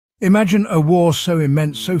Imagine a war so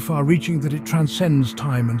immense, so far-reaching that it transcends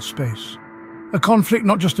time and space. A conflict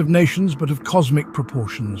not just of nations, but of cosmic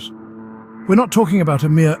proportions. We're not talking about a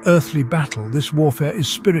mere earthly battle. This warfare is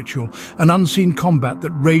spiritual, an unseen combat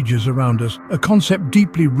that rages around us, a concept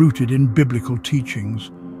deeply rooted in biblical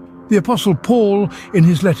teachings. The Apostle Paul, in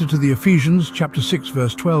his letter to the Ephesians, chapter 6,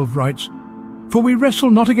 verse 12, writes, "For we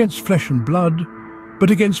wrestle not against flesh and blood,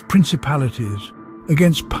 but against principalities,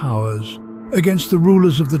 against powers, against the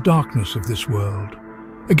rulers of the darkness of this world,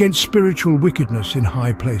 against spiritual wickedness in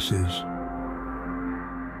high places."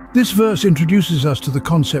 This verse introduces us to the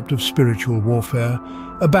concept of spiritual warfare,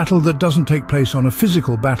 a battle that doesn't take place on a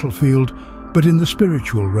physical battlefield, but in the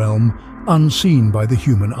spiritual realm, unseen by the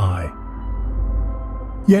human eye.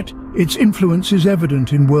 Yet, its influence is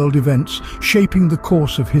evident in world events, shaping the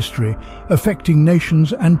course of history, affecting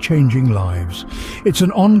nations and changing lives. It's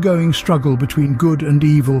an ongoing struggle between good and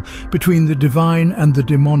evil, between the divine and the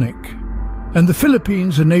demonic. And the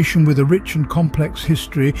Philippines, a nation with a rich and complex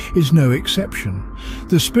history, is no exception.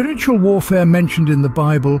 The spiritual warfare mentioned in the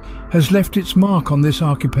Bible has left its mark on this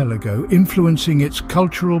archipelago, influencing its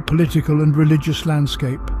cultural, political and religious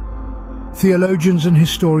landscape. Theologians and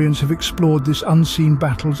historians have explored this unseen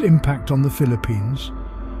battle's impact on the Philippines.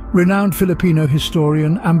 Renowned Filipino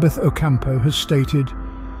historian Ambeth Ocampo has stated,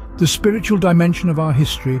 "The spiritual dimension of our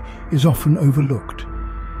history is often overlooked,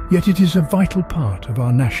 yet it is a vital part of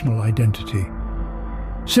our national identity."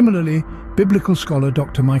 Similarly, biblical scholar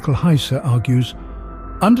Dr. Michael Heiser argues,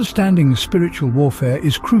 understanding spiritual warfare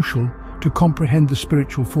is crucial to comprehend the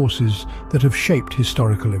spiritual forces that have shaped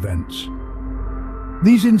historical events.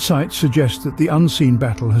 These insights suggest that the unseen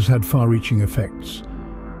battle has had far-reaching effects,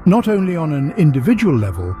 not only on an individual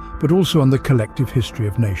level, but also on the collective history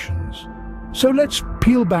of nations. So let's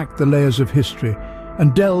peel back the layers of history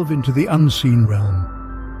and delve into the unseen realm.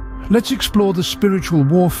 Let's explore the spiritual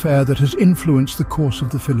warfare that has influenced the course of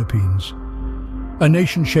the Philippines, a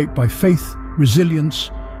nation shaped by faith, resilience,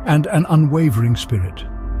 and an unwavering spirit.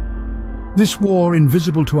 This war,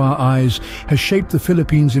 invisible to our eyes, has shaped the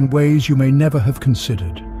Philippines in ways you may never have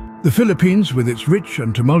considered. The Philippines, with its rich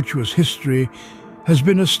and tumultuous history, has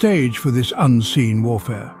been a stage for this unseen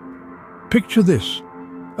warfare. Picture this,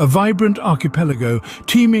 a vibrant archipelago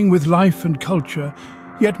teeming with life and culture,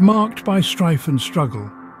 yet marked by strife and struggle.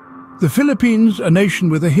 The Philippines, a nation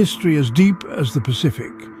with a history as deep as the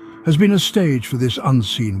Pacific, has been a stage for this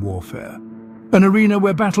unseen warfare, an arena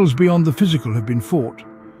where battles beyond the physical have been fought.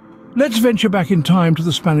 Let's venture back in time to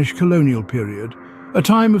the Spanish colonial period, a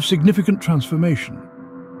time of significant transformation.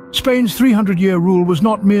 Spain's 300-year rule was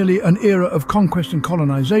not merely an era of conquest and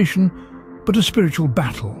colonization, but a spiritual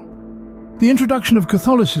battle. The introduction of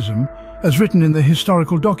Catholicism, as written in the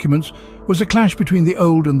historical documents, was a clash between the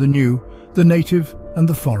old and the new, the native and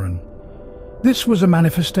the foreign. This was a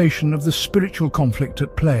manifestation of the spiritual conflict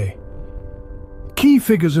at play. Key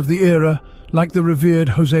figures of the era, like the revered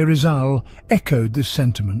José Rizal, echoed this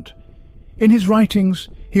sentiment. In his writings,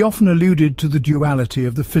 he often alluded to the duality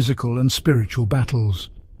of the physical and spiritual battles.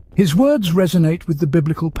 His words resonate with the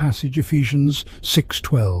biblical passage Ephesians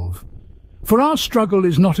 6:12. "For our struggle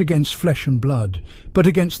is not against flesh and blood, but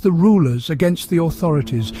against the rulers, against the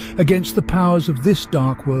authorities, against the powers of this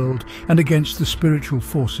dark world, and against the spiritual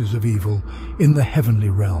forces of evil in the heavenly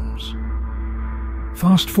realms."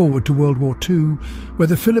 Fast forward to World War II, where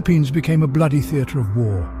the Philippines became a bloody theatre of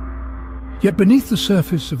war. Yet beneath the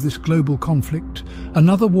surface of this global conflict,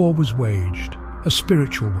 another war was waged, a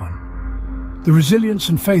spiritual one. The resilience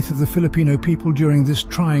and faith of the Filipino people during this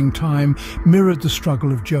trying time mirrored the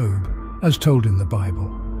struggle of Job, as told in the Bible.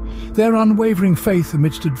 Their unwavering faith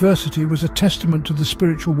amidst adversity was a testament to the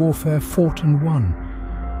spiritual warfare fought and won.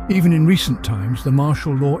 Even in recent times, the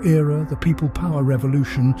martial law era, the people power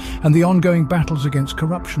revolution, and the ongoing battles against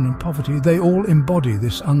corruption and poverty, they all embody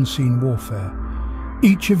this unseen warfare.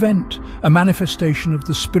 Each event, a manifestation of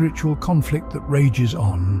the spiritual conflict that rages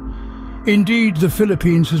on. Indeed, the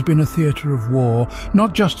Philippines has been a theatre of war,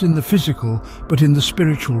 not just in the physical, but in the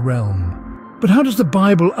spiritual realm. But how does the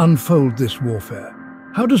Bible unfold this warfare?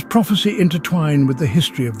 How does prophecy intertwine with the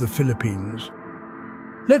history of the Philippines?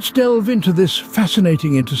 Let's delve into this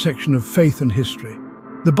fascinating intersection of faith and history.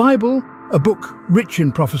 The Bible, a book rich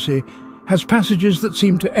in prophecy, has passages that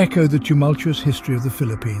seem to echo the tumultuous history of the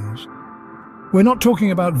Philippines. We're not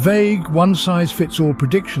talking about vague, one-size-fits-all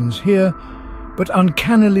predictions here, but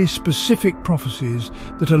uncannily specific prophecies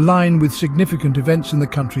that align with significant events in the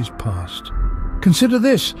country's past. Consider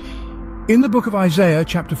this. In the book of Isaiah,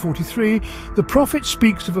 chapter 43, the prophet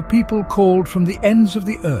speaks of a people called from the ends of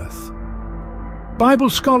the earth. Bible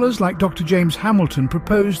scholars like Dr. James Hamilton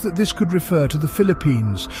proposed that this could refer to the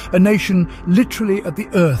Philippines, a nation literally at the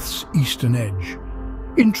Earth's eastern edge.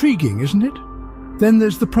 Intriguing, isn't it? Then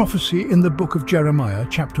there's the prophecy in the book of Jeremiah,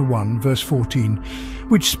 chapter 1, verse 14,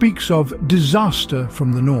 which speaks of disaster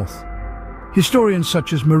from the north. Historians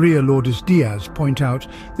such as Maria Lourdes Diaz point out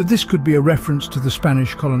that this could be a reference to the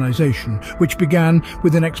Spanish colonization, which began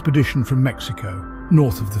with an expedition from Mexico,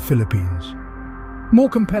 north of the Philippines. More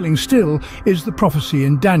compelling still is the prophecy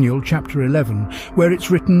in Daniel chapter 11, where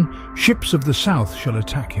it's written, "Ships of the south shall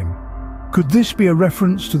attack him." Could this be a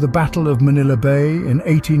reference to the Battle of Manila Bay in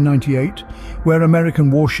 1898, where American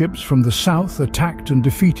warships from the south attacked and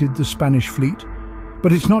defeated the Spanish fleet?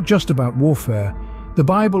 But it's not just about warfare. The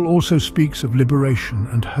Bible also speaks of liberation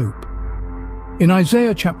and hope. In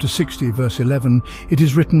Isaiah chapter 60, verse 11, it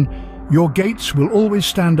is written, "Your gates will always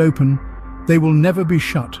stand open, they will never be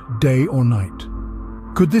shut day or night."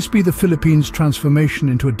 Could this be the Philippines' transformation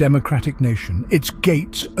into a democratic nation, its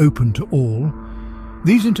gates open to all?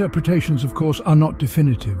 These interpretations, of course, are not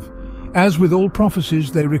definitive. As with all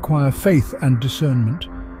prophecies, they require faith and discernment.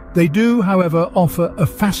 They do, however, offer a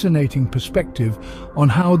fascinating perspective on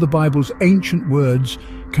how the Bible's ancient words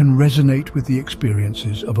can resonate with the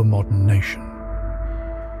experiences of a modern nation.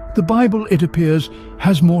 The Bible, it appears,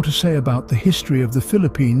 has more to say about the history of the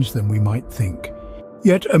Philippines than we might think.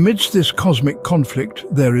 Yet amidst this cosmic conflict,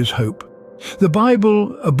 there is hope. The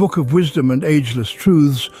Bible, a book of wisdom and ageless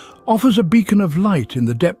truths, offers a beacon of light in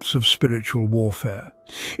the depths of spiritual warfare.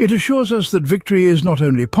 It assures us that victory is not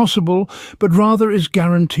only possible, but rather is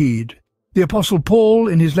guaranteed. The Apostle Paul,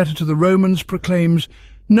 in his letter to the Romans, proclaims,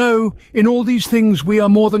 "No, in all these things we are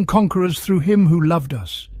more than conquerors through him who loved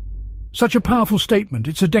us." Such a powerful statement.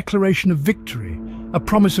 It's a declaration of victory, a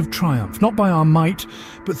promise of triumph, not by our might,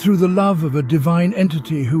 but through the love of a divine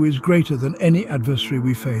entity who is greater than any adversary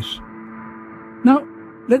we face. Now,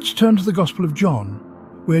 let's turn to the Gospel of John,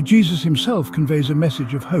 where Jesus himself conveys a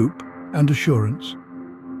message of hope and assurance.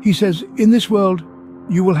 He says, "In this world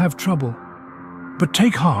you will have trouble, but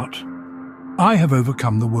take heart, I have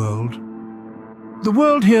overcome the world." The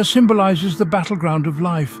world here symbolizes the battleground of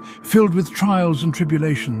life, filled with trials and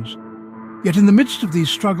tribulations. Yet in the midst of these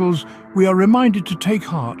struggles, we are reminded to take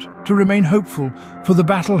heart, to remain hopeful, for the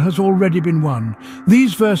battle has already been won.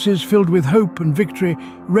 These verses, filled with hope and victory,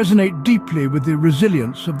 resonate deeply with the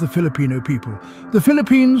resilience of the Filipino people. The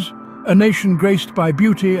Philippines, a nation graced by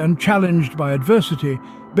beauty and challenged by adversity,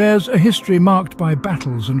 bears a history marked by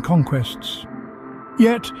battles and conquests.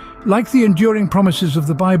 Yet, like the enduring promises of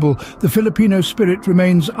the Bible, the Filipino spirit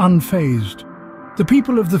remains unfazed. The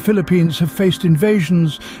people of the Philippines have faced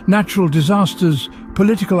invasions, natural disasters,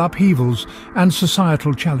 political upheavals, and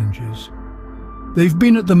societal challenges. They've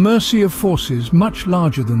been at the mercy of forces much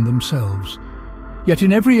larger than themselves. Yet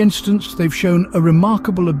in every instance, they've shown a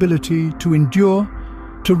remarkable ability to endure,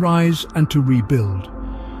 to rise, and to rebuild.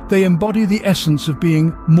 They embody the essence of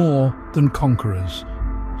being more than conquerors.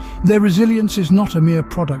 Their resilience is not a mere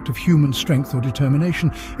product of human strength or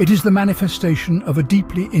determination. It is the manifestation of a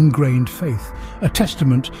deeply ingrained faith, a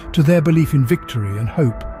testament to their belief in victory and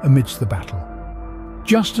hope amidst the battle.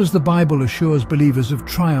 Just as the Bible assures believers of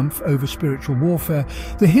triumph over spiritual warfare,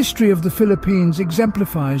 the history of the Philippines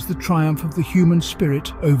exemplifies the triumph of the human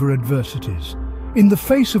spirit over adversities. In the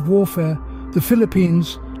face of warfare, the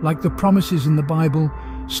Philippines, like the promises in the Bible,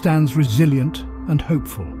 stands resilient and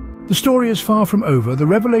hopeful. The story is far from over, the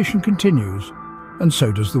revelation continues, and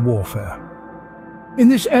so does the warfare. In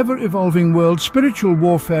this ever-evolving world, spiritual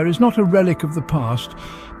warfare is not a relic of the past,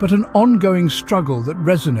 but an ongoing struggle that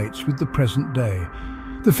resonates with the present day.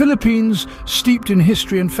 The Philippines, steeped in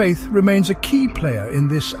history and faith, remains a key player in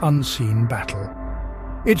this unseen battle.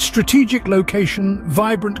 Its strategic location,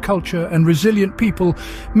 vibrant culture, and resilient people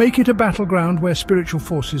make it a battleground where spiritual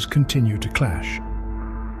forces continue to clash.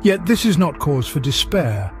 Yet this is not cause for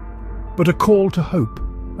despair, but a call to hope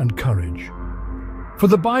and courage. For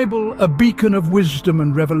the Bible, a beacon of wisdom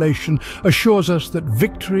and revelation, assures us that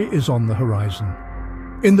victory is on the horizon.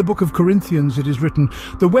 In the book of Corinthians it is written,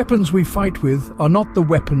 "The weapons we fight with are not the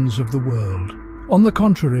weapons of the world. On the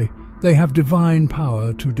contrary, they have divine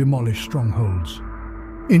power to demolish strongholds."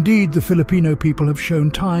 Indeed, the Filipino people have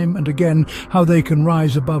shown time and again how they can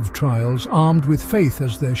rise above trials, armed with faith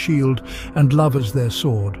as their shield and love as their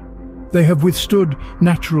sword. They have withstood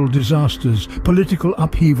natural disasters, political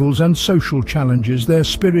upheavals and social challenges, their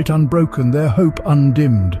spirit unbroken, their hope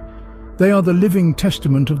undimmed. They are the living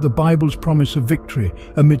testament of the Bible's promise of victory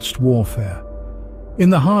amidst warfare. In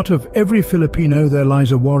the heart of every Filipino there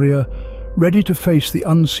lies a warrior, ready to face the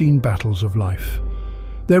unseen battles of life.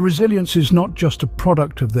 Their resilience is not just a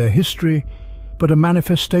product of their history, but a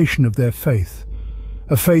manifestation of their faith,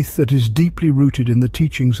 a faith that is deeply rooted in the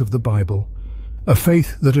teachings of the Bible, a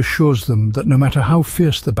faith that assures them that no matter how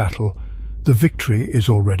fierce the battle, the victory is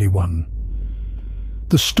already won.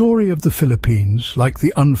 The story of the Philippines, like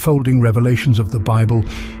the unfolding revelations of the Bible,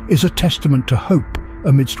 is a testament to hope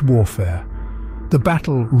amidst warfare. The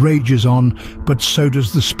battle rages on, but so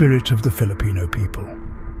does the spirit of the Filipino people.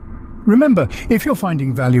 Remember, if you're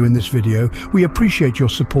finding value in this video, we appreciate your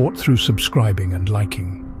support through subscribing and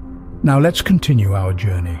liking. Now let's continue our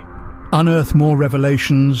journey. Unearth more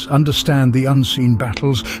revelations, understand the unseen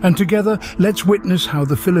battles, and together let's witness how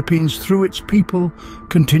the Philippines, through its people,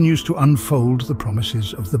 continues to unfold the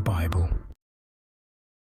promises of the Bible.